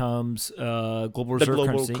Bitcoin becomes global reserve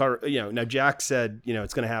currency. Now Jack said,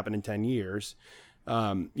 it's going to happen in 10 years.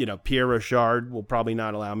 Pierre Rochard will probably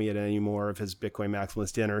not allow me at any more of his Bitcoin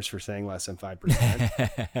maximalist dinners for saying less than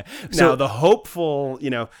 5%. Now the hopeful,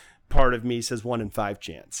 part of me says 1 in 5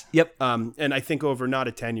 chance. Yep. And I think over not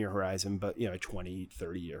a 10-year horizon, but a 20,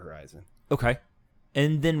 30-year horizon. Okay.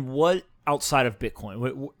 And then what outside of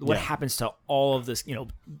Bitcoin? What happens to all of this,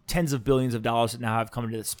 tens of billions of dollars that now have come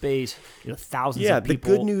into the space, thousands of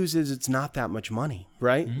people? The good news is it's not that much money,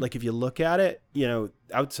 right? Mm-hmm. Like if you look at it,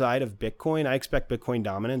 outside of Bitcoin, I expect Bitcoin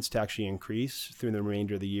dominance to actually increase through the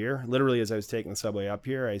remainder of the year. Literally, as I was taking the subway up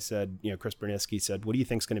here, I said, Chris Berniski said, what do you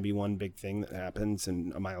think is going to be one big thing that happens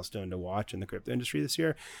and a milestone to watch in the crypto industry this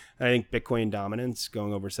year? And I think Bitcoin dominance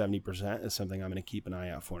going over 70% is something I'm going to keep an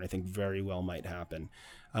eye out for. And I think very well might happen.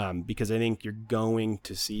 Because I think you're going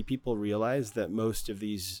to see people realize that most of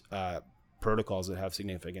these protocols that have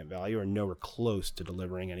significant value are nowhere close to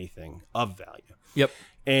delivering anything of value. Yep.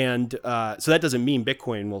 And so that doesn't mean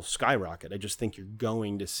Bitcoin will skyrocket. I just think you're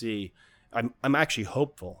going to see, I'm actually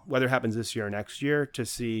hopeful, whether it happens this year or next year, to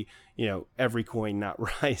see, every coin not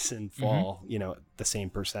rise and fall, the same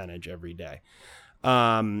percentage every day.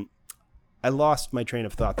 I lost my train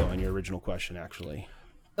of thought, though, on your original question, actually.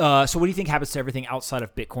 So what do you think happens to everything outside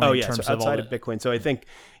of Bitcoin in terms so outside of of Bitcoin? So I think,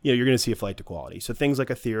 you're going to see a flight to quality. So things like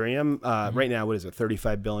Ethereum, right now, what is it,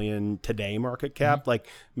 35 billion today market cap, like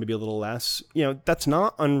maybe a little less, that's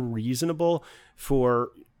not unreasonable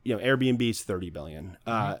for, Airbnb's 30 billion.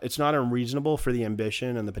 It's not unreasonable for the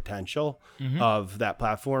ambition and the potential of that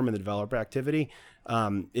platform and the developer activity.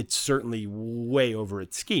 It's certainly way over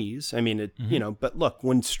its skis. I mean, but look,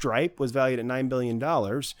 when Stripe was valued at $9 billion,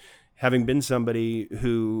 having been somebody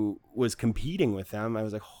who was competing with them, I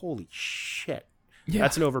was like, holy shit,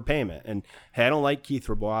 that's an overpayment. And hey, I don't like Keith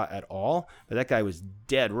Rabois at all, but that guy was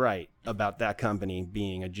dead right about that company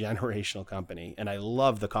being a generational company. And I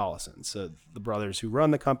love the Collisons. So the brothers who run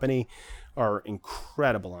the company are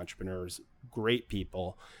incredible entrepreneurs, great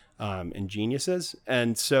people, and geniuses.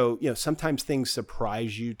 And so, sometimes things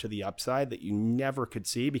surprise you to the upside that you never could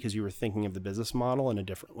see because you were thinking of the business model in a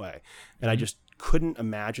different way. And I just couldn't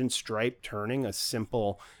imagine Stripe turning a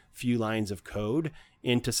simple few lines of code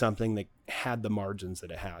into something that had the margins that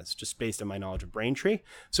it has, just based on my knowledge of Braintree.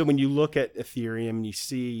 So when you look at Ethereum and you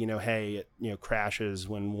see, hey, it, crashes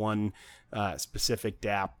when one specific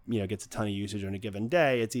dApp, gets a ton of usage on a given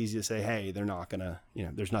day, it's easy to say, hey, they're not gonna,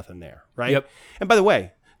 there's nothing there, right? Yep. And by the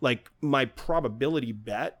way, like my probability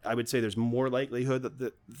bet, I would say there's more likelihood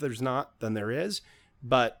that there's not than there is,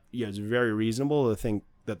 but it's very reasonable to think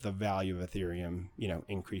that the value of Ethereum,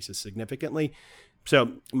 increases significantly.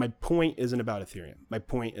 So my point isn't about Ethereum. My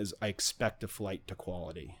point is I expect a flight to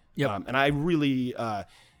quality. Yep. And I really, I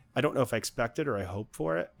don't know if I expect it or I hope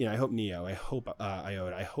for it. I hope Neo, I hope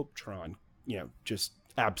IOTA, I hope Tron, just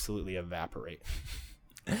absolutely evaporate.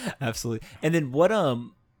 Absolutely. And then what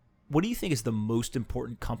do you think is the most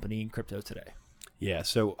important company in crypto today? Yeah.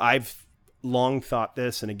 So I've long thought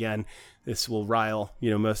this, and again, this will rile,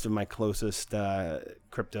 most of my closest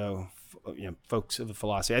crypto folks of the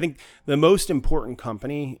philosophy. I think the most important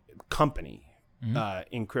company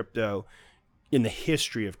in crypto, in the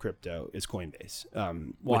history of crypto, is Coinbase.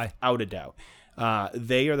 Why? Without a doubt.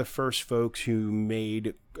 They are the first folks who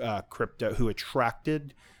made crypto, who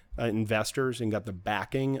attracted investors and got the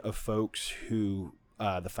backing of folks who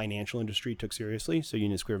the financial industry took seriously. So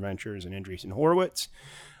Union Square Ventures and Andreessen Horowitz.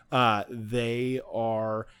 They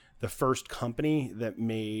are the first company that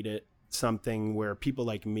made it something where people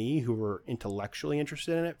like me who were intellectually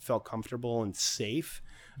interested in it felt comfortable and safe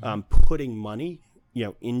putting money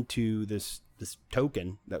into this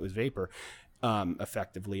token that was Vapor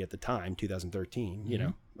effectively at the time,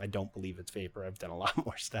 2013. I don't believe it's Vapor. I've done a lot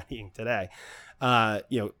more studying today.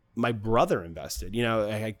 My brother invested.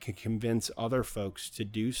 I could convince other folks to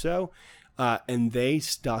do so. And they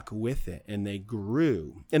stuck with it and they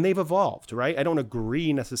grew and they've evolved, right? I don't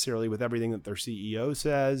agree necessarily with everything that their CEO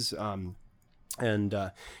says. And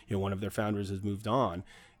one of their founders has moved on,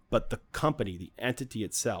 but the company, the entity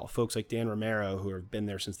itself, folks like Dan Romero, who have been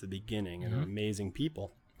there since the beginning and are amazing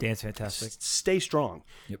people. Dan's fantastic. Stay strong.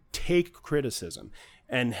 Yep. Take criticism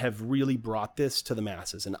and have really brought this to the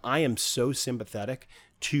masses. And I am so sympathetic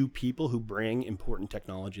to people who bring important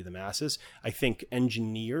technology to the masses. I think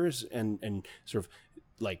engineers and sort of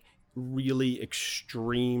like really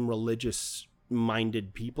extreme religious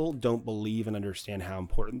minded people don't believe and understand how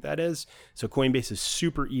important that is. So Coinbase is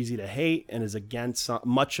super easy to hate and is against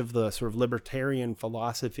much of the sort of libertarian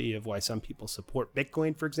philosophy of why some people support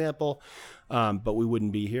Bitcoin, for example. But we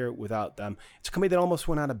wouldn't be here without them. It's a company that almost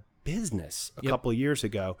went out of business a couple of years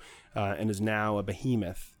ago and is now a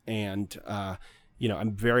behemoth. And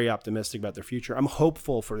I'm very optimistic about their future. I'm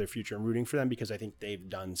hopeful for their future. I'm rooting for them because I think they've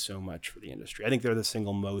done so much for the industry. I think they're the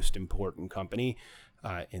single most important company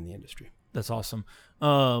in the industry. That's awesome.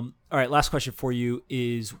 All right, last question for you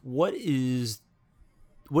is what do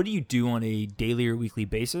you do on a daily or weekly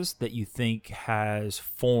basis that you think has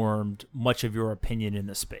formed much of your opinion in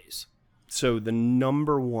the space? So the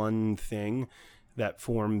number one thing that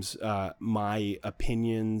forms my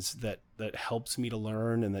opinions, that helps me to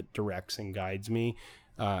learn and that directs and guides me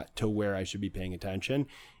to where I should be paying attention,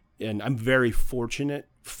 and I'm very fortunate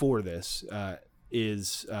for this,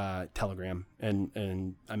 is Telegram.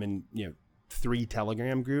 And I'm in 3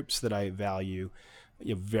 Telegram groups that I value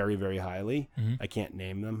very, very highly. I can't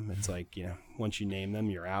name them. It's like, once you name them,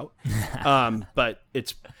 you're out. But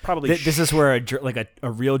it's probably... This is where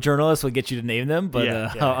a real journalist would get you to name them, but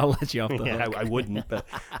I'll let you off the hook. I wouldn't, but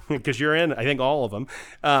because you're in, I think, all of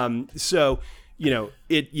them. So,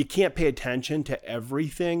 you can't pay attention to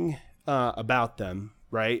everything about them,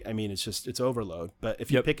 right? I mean, it's overload. But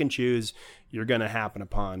if you pick and choose, you're going to happen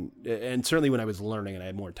upon, and certainly when I was learning and I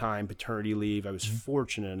had more time, paternity leave, I was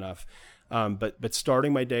fortunate enough. But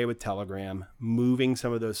starting my day with Telegram, moving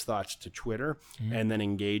some of those thoughts to Twitter, and then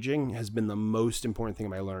engaging has been the most important thing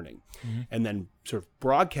in my learning. And then sort of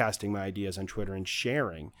broadcasting my ideas on Twitter and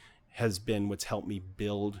sharing has been what's helped me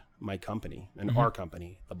build my company and our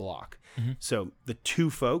company, The Block. So the 2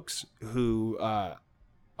 folks who are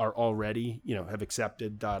already, have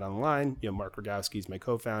accepted Dot Online, Mark Rogowski is my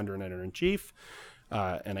co-founder and editor-in-chief.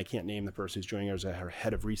 And I can't name the person who's joining us as our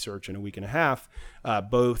head of research in a week and a half.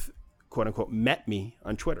 Both, quote unquote, met me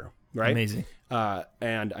on Twitter, right? Amazing.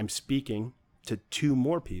 And I'm speaking to 2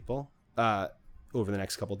 more people over the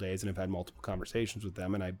next couple of days, and I've had multiple conversations with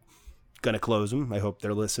them, and I'm going to close them. I hope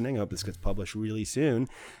they're listening. I hope this gets published really soon.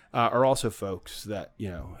 Are also folks that,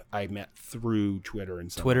 I met through Twitter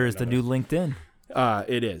and stuff. Twitter is the new LinkedIn.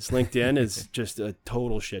 It is. LinkedIn is just a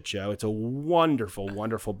total shit show. It's a wonderful,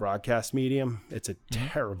 wonderful broadcast medium. It's a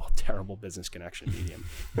terrible, terrible business connection medium.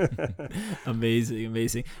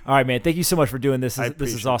 Amazing. All right, man. Thank you so much for doing this.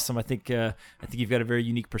 This is it. awesome. I think you've got a very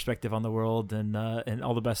unique perspective on the world, and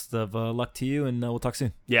all the best of luck to you. And we'll talk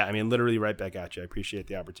soon. Yeah, I mean, literally right back at you. I appreciate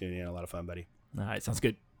the opportunity and a lot of fun, buddy. All right, sounds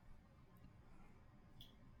good.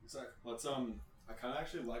 Zach, let's I kind of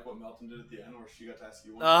actually like what Melton did at the end, where she got to ask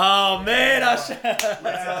you one. Oh man, I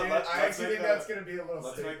actually think that's gonna be a little.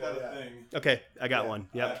 Let's make that a thing. Okay, I got one.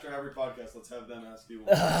 Yep. After every podcast, let's have them ask you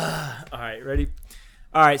one. All right, ready?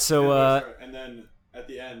 All right, so and then at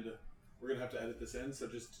the end, we're gonna have to edit this in. So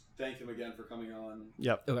just thank him again for coming on.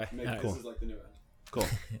 Yep. okay. Make All right. this is like the new end. Cool.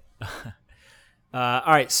 All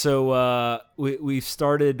right, so we've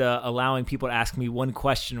started allowing people to ask me one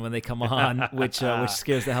question when they come on, which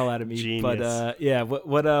scares the hell out of me. Genius. But yeah,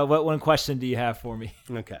 what one question do you have for me?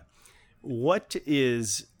 Okay. What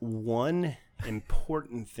is one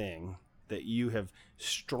important thing that you have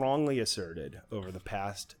strongly asserted over the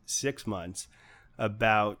past 6 months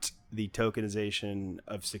about the tokenization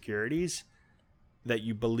of securities that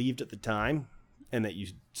you believed at the time and that you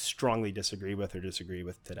strongly disagree with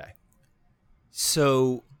today?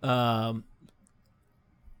 So I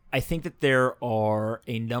think that there are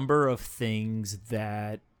a number of things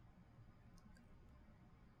that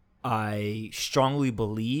I strongly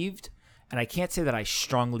believed, and I can't say that I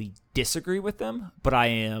strongly disagree with them, but I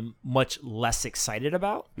am much less excited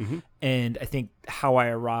about. Mm-hmm. And I think how I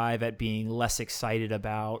arrive at being less excited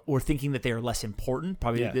about or thinking that they are less important,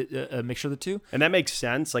 probably a mixture of the two. And that makes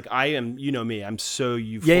sense. Like I am, you know me, I'm so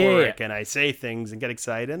euphoric and I say things and get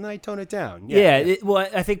excited and then I tone it down. Well,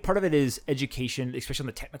 I think part of it is education, especially on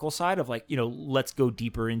the technical side of like, let's go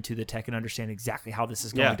deeper into the tech and understand exactly how this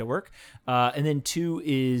is going to work. And then two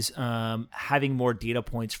is having more data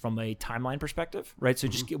points from a timeline perspective, right? So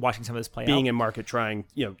just watching some of this play out. Being in market, trying,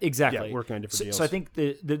 exactly. Working on different deals. So I think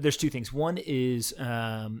there's two things. One is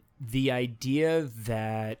the idea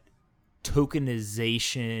that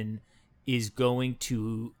tokenization is going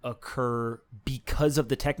to occur because of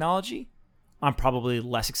the technology. I'm probably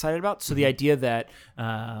less excited about. So the idea that,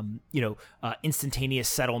 instantaneous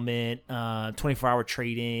settlement, 24-hour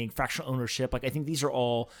trading, fractional ownership, like I think these are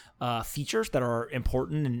all features that are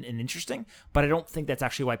important and interesting, but I don't think that's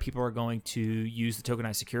actually why people are going to use the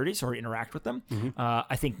tokenized securities or interact with them.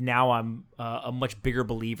 I think now I'm a much bigger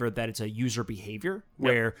believer that it's a user behavior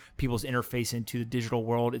where people's interface into the digital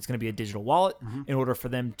world, it's going to be a digital wallet. In order for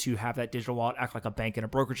them to have that digital wallet act like a bank and a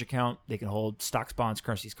brokerage account, they can hold stocks, bonds,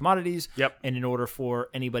 currencies, commodities. And in order for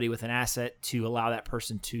anybody with an asset to allow that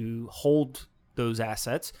person to hold those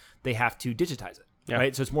assets, they have to digitize it.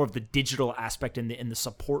 Right. So it's more of the digital aspect and the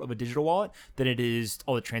support of a digital wallet than it is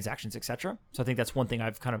all the transactions, et cetera. So I think that's one thing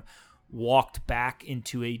I've kind of walked back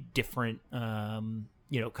into a different,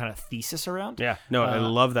 kind of thesis around. Yeah. No, I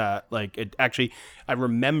love that. Like it actually, I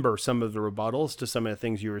remember some of the rebuttals to some of the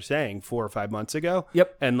things you were saying 4 or 5 months ago.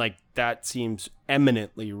 And like that seems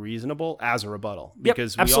eminently reasonable as a rebuttal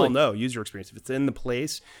because we all know user experience. If it's in the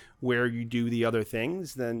place where you do the other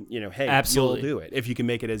things, then, hey, you'll do it. If you can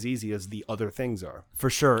make it as easy as the other things are. For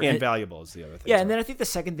sure. And valuable as the other things are. And then I think the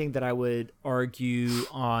second thing that I would argue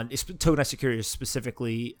on tokenized securities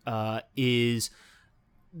specifically is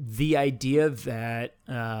the idea that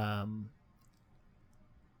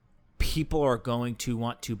people are going to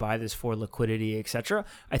want to buy this for liquidity, et cetera.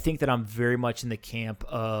 I think that I'm very much in the camp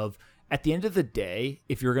of, at the end of the day,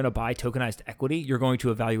 if you're going to buy tokenized equity, you're going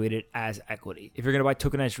to evaluate it as equity. If you're going to buy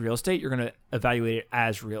tokenized real estate, you're going to evaluate it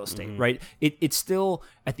as real estate, right? It's still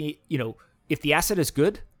at the, if the asset is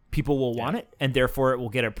good, people will want it, and therefore it will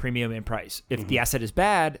get a premium in price. If the asset is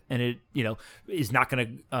bad and it, is not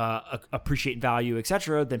going to appreciate in value, et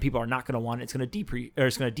cetera, then people are not going to want it. It's going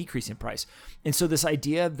to decrease in price. And so this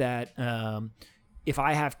idea that if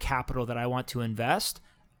I have capital that I want to invest,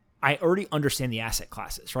 I already understand the asset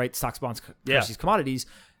classes, right? Stocks, bonds, currencies, commodities.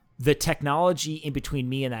 The technology in between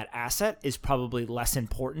me and that asset is probably less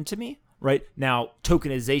important to me. Right now,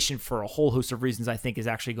 tokenization for a whole host of reasons, I think, is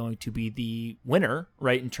actually going to be the winner,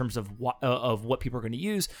 right, in terms of what people are going to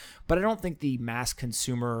use. But I don't think the mass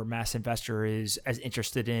consumer or mass investor is as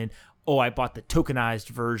interested in, I bought the tokenized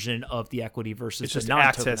version of the equity versus the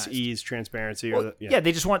non-tokenized. Access, ease, transparency.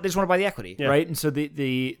 They just want to buy the equity, right? And so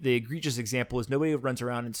the egregious example is nobody runs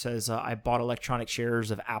around and says, I bought electronic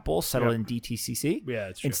shares of Apple settled in DTCC. Yeah,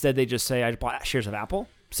 that's true. Instead, they just say, I bought shares of Apple.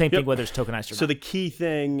 Same thing Yep. whether it's tokenized or So not. the key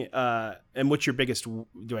thing, and what's your biggest?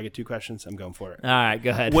 Do I get 2 questions? I'm going for it. All right,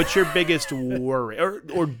 go ahead. What's your biggest worry,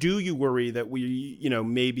 or do you worry that we,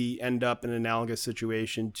 maybe end up in an analogous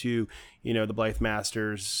situation to, the Blythe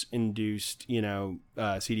Masters induced,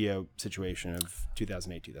 CDO situation of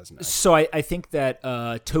 2008, 2009? So I think that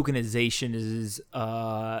tokenization is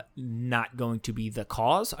not going to be the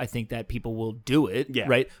cause. I think that people will do it, Yeah.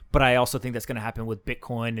 right? But I also think that's going to happen with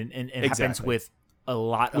Bitcoin and happens Exactly. with a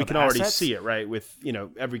lot of We can already assets. see it, right? With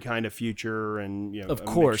every kind of future and Of a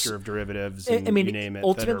course. mixture of derivatives. I And mean, you name it.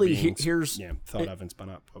 ultimately, that are being, here's- thought of and spun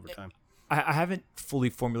up over time. I haven't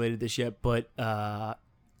fully formulated this yet, but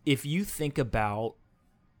if you think about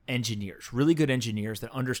engineers, really good engineers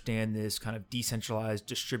that understand this kind of decentralized,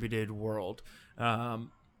 distributed world,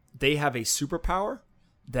 they have a superpower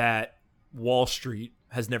that Wall Street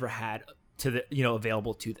has never had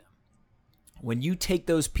available to them. When you take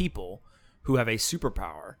those people who have a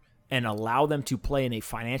superpower and allow them to play in a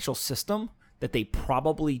financial system that they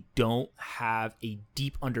probably don't have a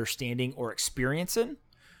deep understanding or experience in,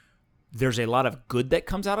 there's a lot of good that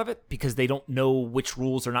comes out of it because they don't know which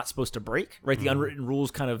rules they're not supposed to break, right? The unwritten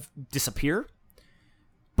rules kind of disappear.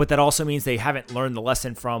 But that also means they haven't learned the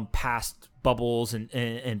lesson from past bubbles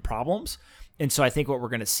and problems. And so I think what we're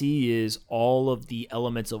going to see is all of the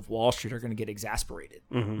elements of Wall Street are going to get exasperated,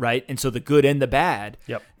 right? And so the good and the bad.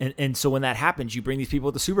 Yep. And so when that happens, you bring these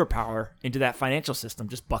people with the superpower into that financial system,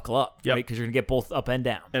 just buckle up, Yep. right? Because you're going to get both up and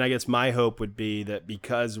down. And I guess my hope would be that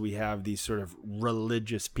because we have these sort of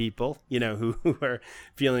religious people, who are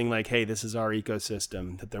feeling like, hey, this is our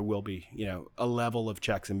ecosystem, that there will be, a level of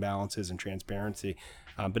checks and balances and transparency.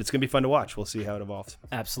 But it's going to be fun to watch. We'll see how it evolves.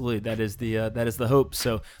 Absolutely. That is the hope.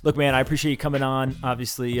 So look, man, I appreciate you coming on.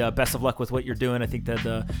 Obviously, best of luck with what you're doing. I think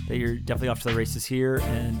that you're definitely off to the races here,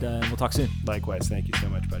 and we'll talk soon. Likewise. Thank you so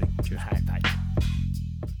much, buddy. Cheers. All right, bye.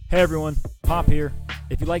 Hey everyone, Pomp here.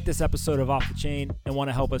 If you like this episode of Off the Chain and want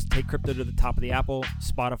to help us take crypto to the top of the Apple,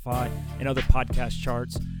 Spotify, and other podcast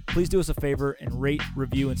charts, please do us a favor and rate,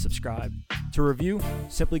 review, and subscribe. To review,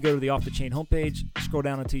 simply go to the Off the Chain homepage, scroll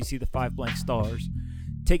down until you see the 5 blank stars.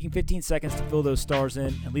 Taking 15 seconds to fill those stars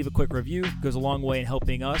in and leave a quick review goes a long way in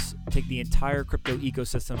helping us take the entire crypto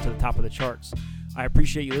ecosystem to the top of the charts. I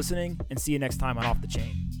appreciate you listening and see you next time on Off the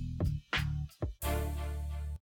Chain.